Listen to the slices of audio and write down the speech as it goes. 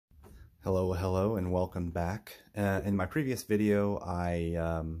Hello, and welcome back. In my previous video,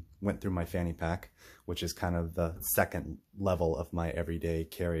 I went through my fanny pack, which is kind of the second level of my everyday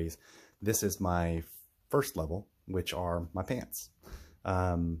carries. This is my first level, which are my pants.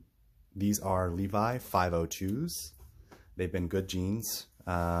 These are Levi 502s. They've been good jeans.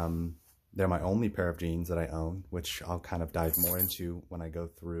 They're my only pair of jeans that I own, which I'll kind of dive more into when I go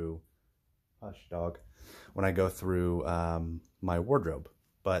through, hush dog, when I go through my wardrobe.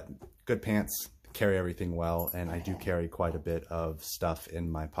 But good pants, carry everything well, and I do carry quite a bit of stuff in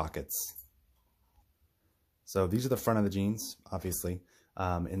my pockets. So these are the front of the jeans, obviously.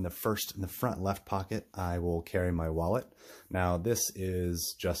 In the front left pocket, I will carry my wallet. Now this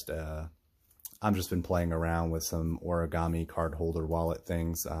is just I've just been playing around with some origami card holder wallet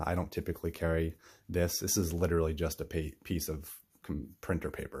things. I don't typically carry this. This is literally just a piece of printer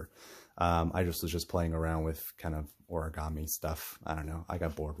paper. I was just playing around with kind of origami stuff. I don't know. I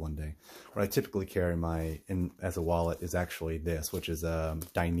got bored one day. What I typically carry as a wallet is actually this, which is a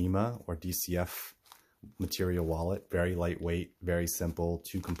Dyneema or DCF material wallet. Very lightweight, very simple,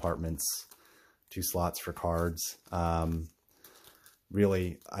 2 compartments, 2 slots for cards.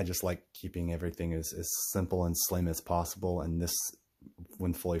 Really, I just like keeping everything as simple and slim as possible. And this,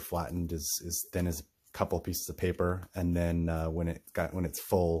 when fully flattened, is thin as couple pieces of paper, and then when it's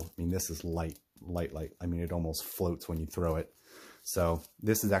full, I mean, this is light. I mean, it almost floats when you throw it. So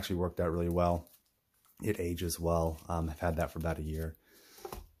this has actually worked out really well. It ages well. I've had that for about a year.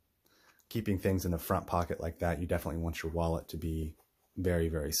 Keeping things in the front pocket like that, you definitely want your wallet to be very,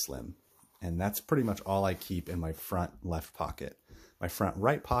 very slim. And that's pretty much all I keep in my front left pocket. My front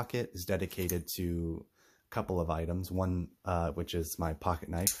right pocket is dedicated to a couple of items. One, which is my pocket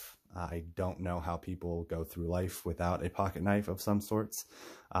knife. I don't know how people go through life without a pocket knife of some sorts.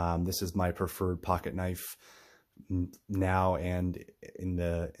 This is my preferred pocket knife now and in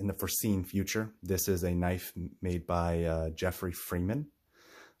the foreseen future. This is a knife made by Jeffrey Freeman.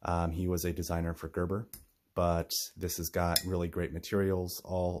 He was a designer for Gerber, but this has got really great materials,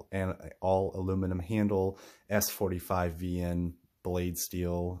 all aluminum handle, S45 VN blade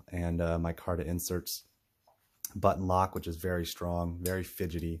steel, and micarta inserts. Button lock, which is very strong, very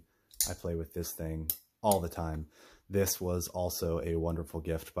fidgety. I play with this thing all the time. This was also a wonderful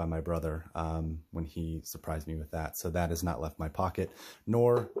gift by my brother when he surprised me with that. So that has not left my pocket,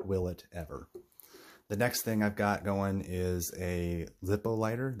 nor will it ever. The next thing I've got going is a Zippo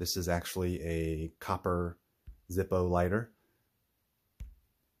lighter. This is actually a copper Zippo lighter.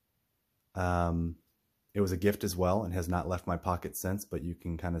 It was a gift as well and has not left my pocket since, but you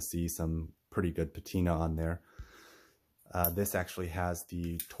can kind of see some pretty good patina on there. This actually has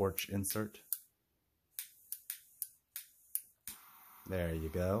the torch insert. There you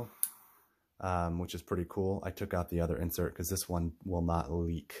go, which is pretty cool. I took out the other insert because this one will not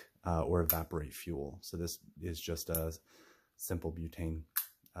leak or evaporate fuel. So this is just a simple butane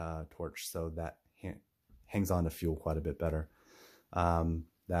torch, so that hangs on to fuel quite a bit better.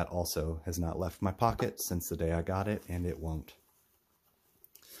 That also has not left my pocket since the day I got it, and it won't.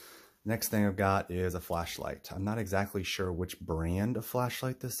 Next thing I've got is a flashlight. I'm not exactly sure which brand of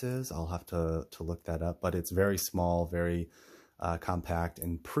flashlight this is. I'll have to look that up, but it's very small, very compact,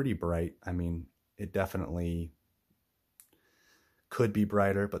 and pretty bright. I mean, it definitely could be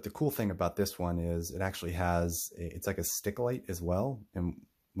brighter, but the cool thing about this one is it actually has, it's like a stick light as well. And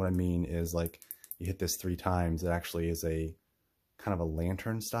what I mean is, like, you hit this 3 times, it actually is a kind of a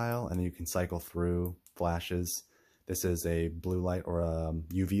lantern style, and then you can cycle through flashes. This is a blue light or a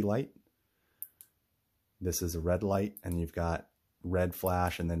UV light. This is a red light, and you've got red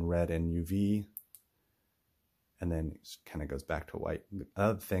flash and then red and UV. And then it kind of goes back to white. The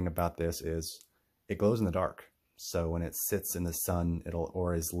other thing about this is it glows in the dark. So when it sits in the sun,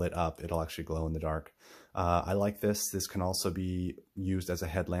 or is lit up, it'll actually glow in the dark. I like this. This can also be used as a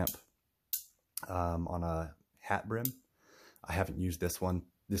headlamp on a hat brim. I haven't used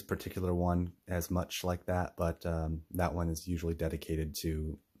this particular one as much like that, but that one is usually dedicated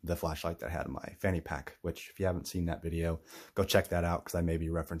to the flashlight that I had in my fanny pack, which, if you haven't seen that video, go check that out because I may be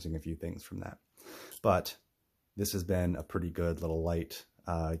referencing a few things from that. But this has been a pretty good little light,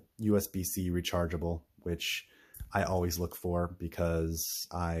 USB-C rechargeable, which I always look for because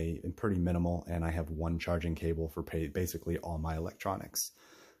I am pretty minimal and I have one charging cable for basically all my electronics.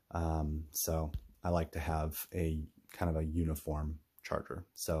 So I like to have a kind of a uniform charger.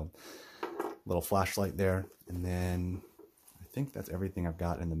 So little flashlight there, and then I think that's everything I've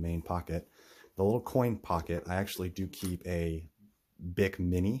got in the main pocket. The little coin pocket, I actually do keep a Bic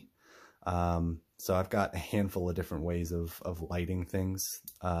Mini. So I've got a handful of different ways of lighting things.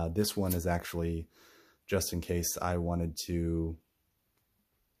 This one is actually just in case I wanted to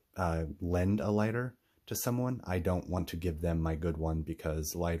lend a lighter to someone, I don't want to give them my good one,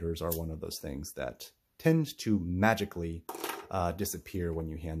 because lighters are one of those things that tend to magically disappear when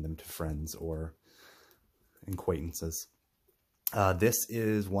you hand them to friends or acquaintances. This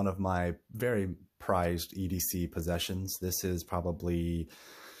is one of my very prized EDC possessions. This is probably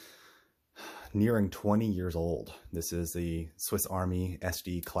nearing 20 years old. This is the Swiss Army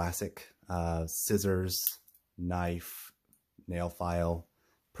SD Classic. Scissors, knife, nail file,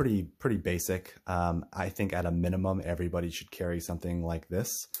 pretty basic. I think at a minimum, everybody should carry something like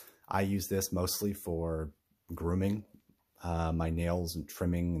this. I use this mostly for grooming my nails and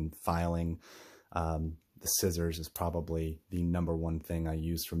trimming and filing. The scissors is probably the #1 thing I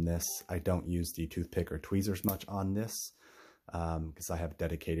use from this. I don't use the toothpick or tweezers much on this because I have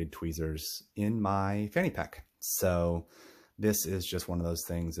dedicated tweezers in my fanny pack. So this is just one of those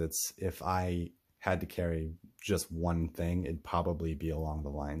things. It's, if I had to carry just one thing, it'd probably be along the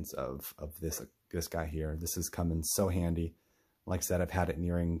lines of this guy here. This has come in so handy. Like I said, I've had it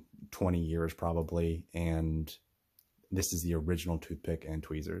nearing 20 years probably, and this is the original toothpick and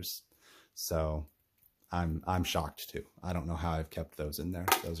tweezers. So I'm shocked too. I don't know how I've kept those in there.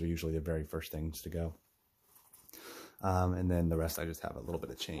 Those are usually the very first things to go. And then the rest I just have a little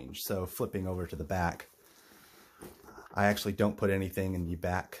bit of change. So flipping over to the back, I actually don't put anything in the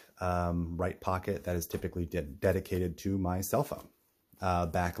back right pocket. That is typically dedicated to my cell phone.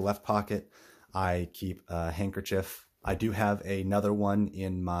 Back left pocket, I keep a handkerchief. I do have another one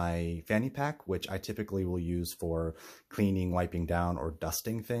in my fanny pack, which I typically will use for cleaning, wiping down, or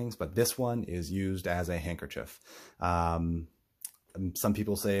dusting things. But this one is used as a handkerchief. Some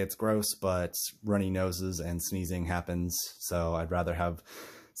people say it's gross, but runny noses and sneezing happens. So I'd rather have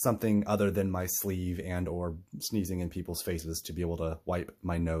something other than my sleeve and or sneezing in people's faces to be able to wipe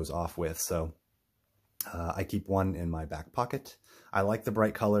my nose off with. So I keep one in my back pocket. I like the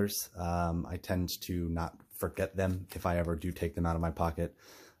bright colors. I tend to not forget them if I ever do take them out of my pocket,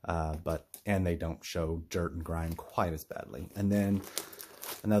 and they don't show dirt and grime quite as badly. And then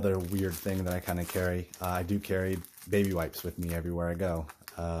another weird thing that I kind of carry, I do carry baby wipes with me everywhere I go.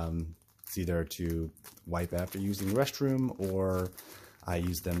 It's either to wipe after using the restroom, or I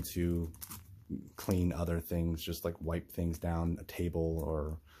use them to clean other things, just like wipe things down, a table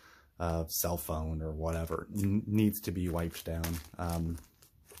or a cell phone or whatever needs to be wiped down.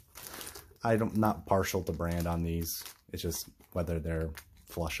 I'm not partial to brand on these. It's just whether they're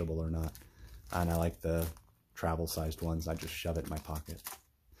flushable or not. And I like the travel sized ones. I just shove it in my pocket.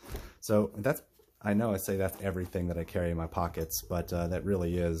 So that's, I know I say that's everything that I carry in my pockets, but that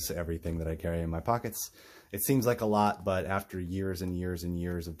really is everything that I carry in my pockets. It seems like a lot, but after years and years and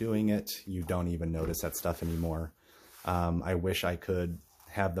years of doing it, you don't even notice that stuff anymore. I wish I could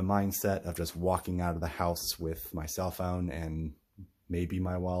have the mindset of just walking out of the house with my cell phone and maybe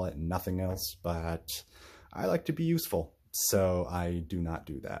my wallet and nothing else, but I like to be useful, so I do not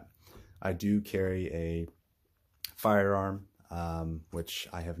do that. I do carry a firearm, which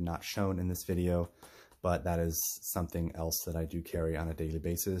I have not shown in this video, but that is something else that I do carry on a daily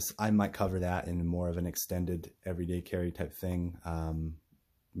basis. I might cover that in more of an extended everyday carry type thing,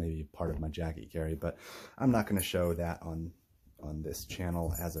 maybe part of my jacket carry, but I'm not going to show that on this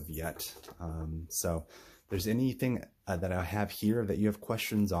channel as of yet. So if there's anything that I have here that you have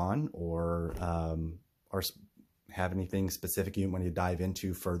questions on, or have anything specific you want to dive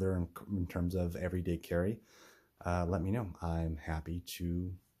into further in terms of everyday carry, let me know. I'm happy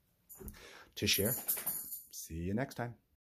to share. See you next time.